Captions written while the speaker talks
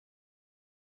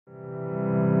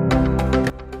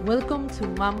Welcome to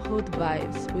Momhood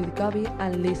Vibes with Gabi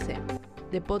and Lise,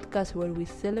 the podcast where we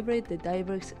celebrate the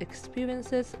diverse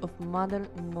experiences of modern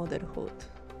motherhood.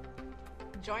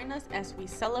 Join us as we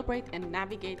celebrate and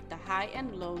navigate the high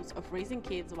and lows of raising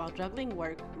kids while juggling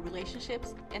work,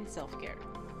 relationships, and self-care.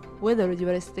 Whether you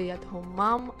are a stay-at-home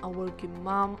mom, a working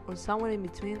mom, or somewhere in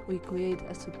between, we create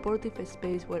a supportive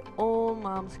space where all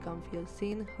moms can feel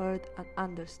seen, heard, and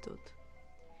understood.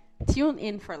 Tune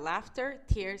in for laughter,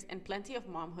 tears, and plenty of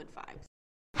momhood vibes.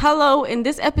 Hello, in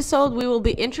this episode, we will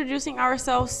be introducing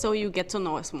ourselves so you get to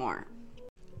know us more.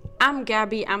 I'm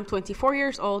Gabi, I'm 24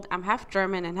 years old, I'm half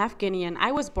German and half Guinean.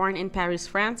 I was born in Paris,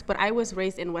 France, but I was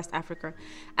raised in West Africa.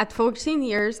 At 14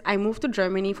 years, I moved to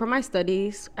Germany for my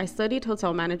studies. I studied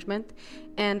hotel management,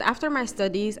 and after my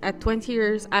studies, at 20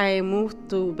 years, I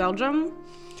moved to Belgium,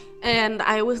 and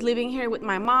I was living here with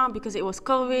my mom because it was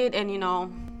COVID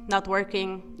and, not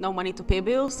working, no money to pay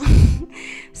bills.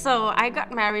 So I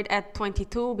got married at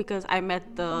 22 because I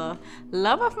met the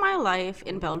love of my life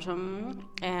in Belgium,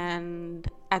 and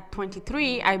at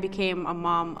 23, I became a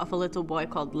mom of a little boy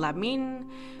called Lamine.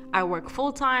 I work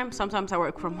full-time. Sometimes I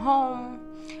work from home.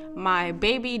 My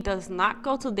baby does not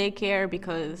go to daycare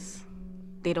because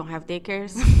they don't have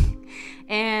daycares.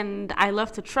 And I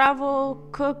love to travel,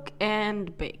 cook,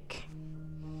 and bake.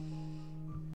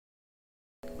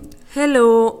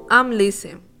 Hello, I'm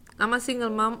Lise. I'm a single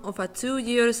mom of a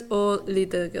 2-year-old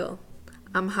little girl.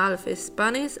 I'm half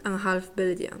Spanish and half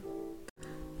Belgian.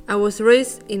 I was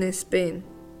raised in Spain.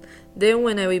 Then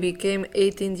when I became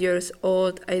 18 years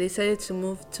old, I decided to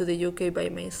move to the UK by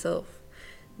myself.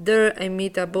 There I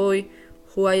met a boy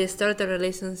who I started a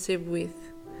relationship with.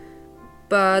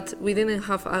 But we didn't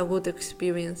have a good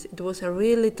experience. It was a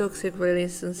really toxic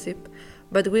relationship.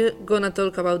 But we're gonna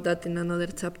talk about that in another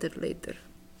chapter later.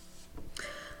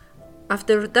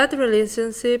 After that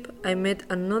relationship, I met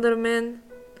another man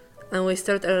and we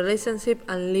started a relationship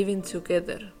and living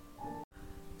together.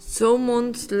 Some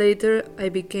months later, I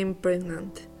became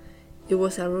pregnant. It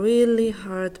was a really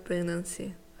hard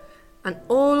pregnancy, and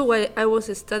all while I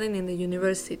was studying in the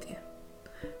university.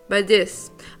 But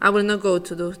yes, I will not go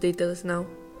to those details now.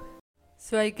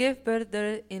 So I gave birth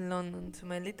there in London to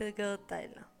my little girl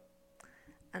Tyla.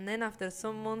 And then after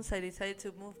some months, I decided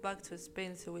to move back to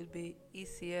Spain so it will be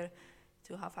easier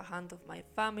to have a hand of my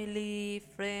family,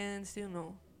 friends,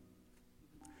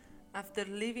 After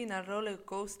living a roller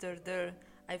coaster there,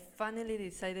 I finally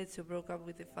decided to break up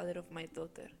with the father of my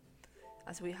daughter,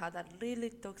 as we had a really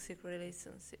toxic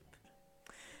relationship.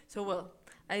 So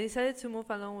I decided to move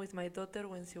along with my daughter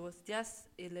when she was just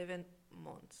 11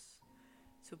 months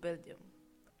to Belgium.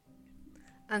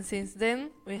 And since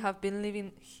then, we have been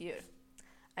living here.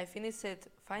 I finished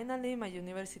finally my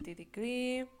university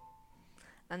degree,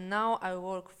 and now I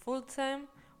work full-time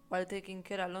while taking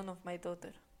care alone of my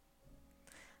daughter.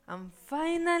 And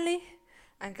finally,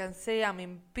 I can say I'm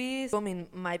in peace, becoming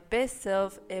my best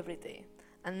self every day.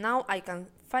 And now I can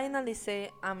finally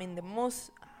say I'm in the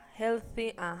most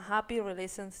healthy and happy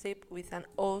relationship with an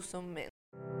awesome man.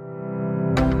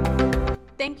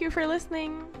 Thank you for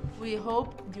listening. We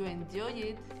hope you enjoy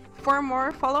it. For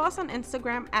more, follow us on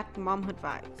Instagram at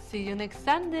momhoodvibes. See you next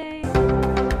Sunday.